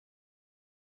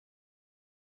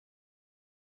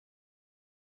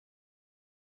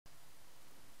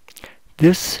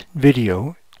This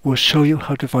video will show you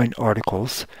how to find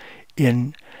articles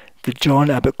in the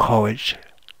John Abbott College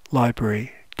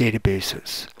library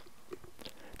databases.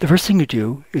 The first thing you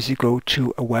do is you go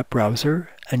to a web browser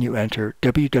and you enter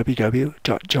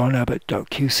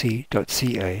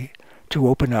www.johnabbott.qc.ca to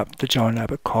open up the John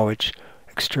Abbott College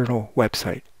external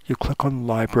website. You click on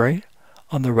Library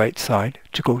on the right side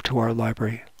to go to our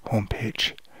library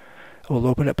homepage. It will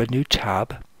open up a new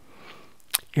tab.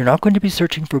 You're not going to be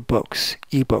searching for books,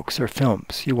 ebooks, or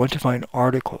films. You want to find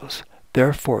articles.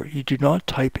 Therefore, you do not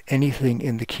type anything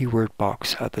in the keyword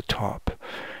box at the top.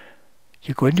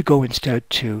 You're going to go instead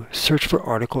to Search for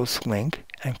Articles link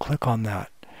and click on that.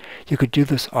 You could do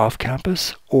this off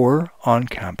campus or on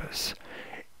campus.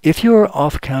 If you are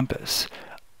off campus,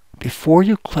 before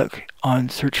you click on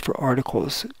Search for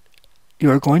Articles, you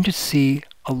are going to see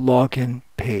a login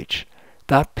page.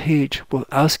 That page will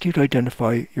ask you to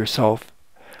identify yourself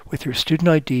with your student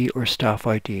ID or staff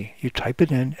ID. You type it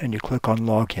in and you click on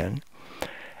Login.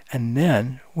 And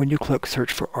then when you click Search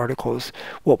for Articles,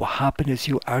 what will happen is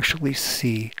you actually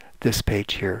see this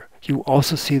page here. You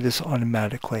also see this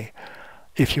automatically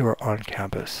if you are on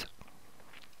campus.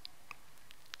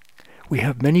 We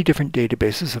have many different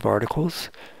databases of articles,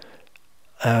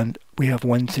 and we have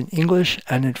ones in English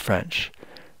and in French.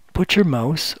 Put your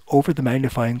mouse over the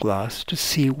magnifying glass to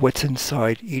see what's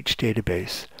inside each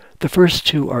database. The first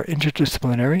two are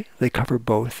interdisciplinary. They cover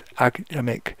both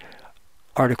academic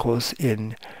articles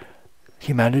in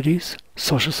humanities,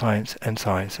 social science, and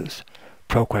sciences.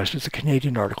 ProQuest is a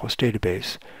Canadian articles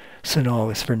database.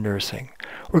 CINAHL is for nursing.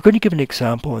 We're going to give an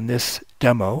example in this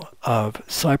demo of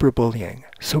cyberbullying.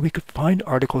 So we could find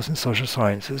articles in social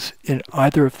sciences in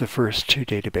either of the first two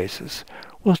databases.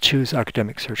 We'll choose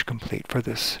Academic Search Complete for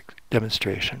this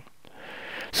demonstration.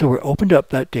 So we're opened up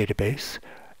that database,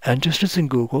 and just as in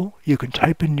Google, you can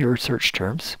type in your search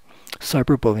terms,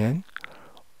 cyberbullying,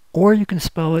 or you can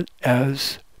spell it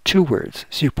as two words.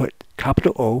 So you put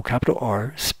capital O, capital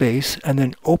R, space, and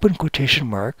then open quotation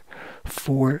mark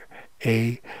for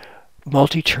a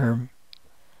multi-term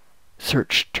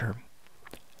search term,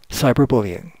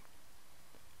 cyberbullying.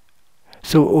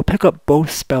 So it will pick up both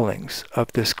spellings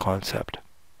of this concept.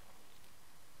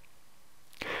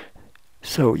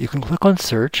 So you can click on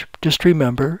search. Just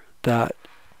remember that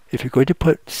if you're going to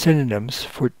put synonyms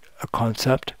for a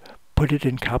concept, put it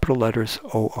in capital letters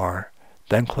OR.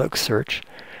 Then click search,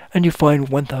 and you find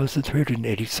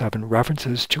 1,387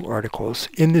 references to articles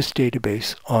in this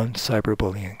database on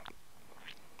cyberbullying.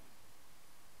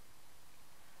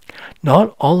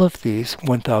 Not all of these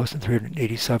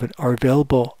 1,387 are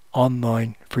available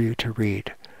online for you to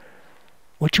read.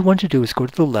 What you want to do is go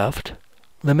to the left,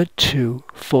 limit to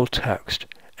full text,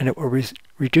 and it will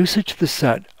reduce it to the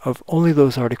set of only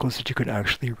those articles that you can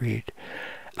actually read.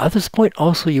 At this point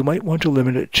also, you might want to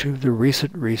limit it to the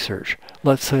recent research,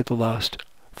 let's say the last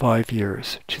 5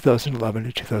 years, 2011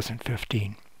 to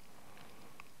 2015.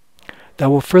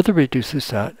 That will further reduce the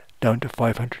set down to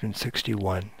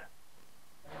 561.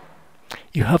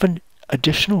 You have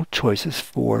additional choices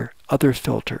for other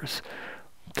filters.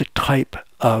 The type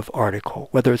of article,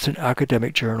 whether it's an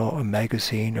academic journal, a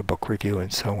magazine, a book review,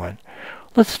 and so on.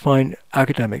 Let's find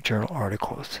academic journal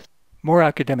articles. More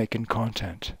academic in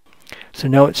content. So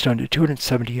now it's down to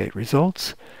 278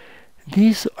 results.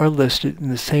 These are listed in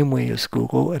the same way as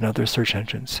Google and other search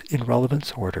engines, in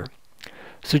relevance order.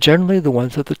 So generally the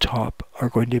ones at the top are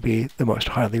going to be the most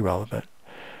highly relevant.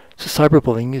 So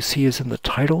cyberbullying, you see, is in the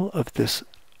title of this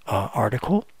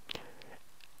article.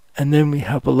 And then we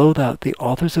have below that the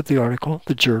authors of the article,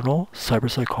 the journal,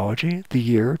 Cyberpsychology, the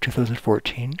year,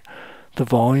 2014, the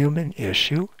volume and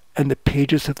issue, and the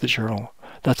pages of the journal.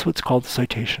 That's what's called the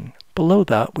citation. Below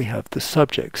that, we have the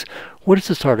subjects. What is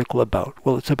this article about?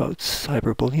 Well, it's about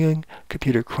cyberbullying,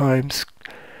 computer crimes,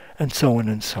 and so on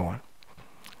and so on.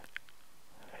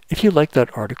 If you like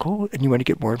that article and you want to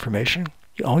get more information,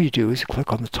 all you do is you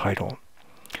click on the title.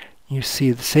 You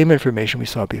see the same information we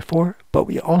saw before, but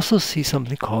we also see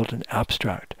something called an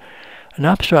abstract. An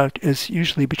abstract is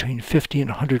usually between 50 and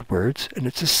 100 words, and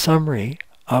it's a summary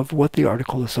of what the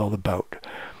article is all about.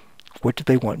 What did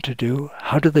they want to do?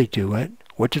 How did they do it?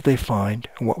 What did they find?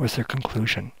 And what was their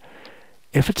conclusion?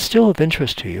 If it's still of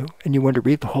interest to you, and you want to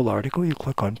read the whole article, you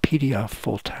click on PDF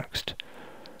full text.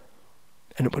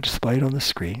 And it will display it on the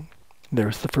screen.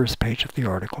 There's the first page of the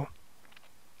article.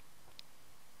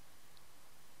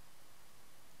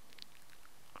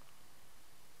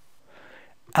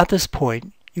 At this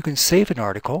point, you can save an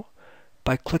article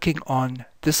by clicking on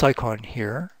this icon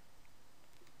here,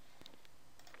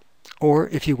 or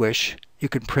if you wish, you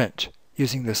can print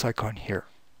using this icon here.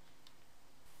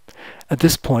 At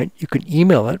this point, you can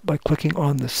email it by clicking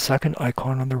on the second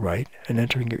icon on the right and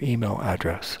entering your email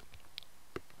address.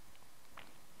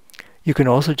 You can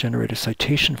also generate a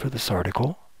citation for this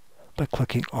article by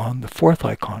clicking on the fourth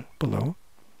icon below.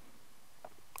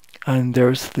 And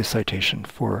there's the citation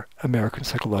for American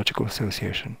Psychological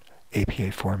Association,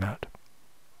 APA format.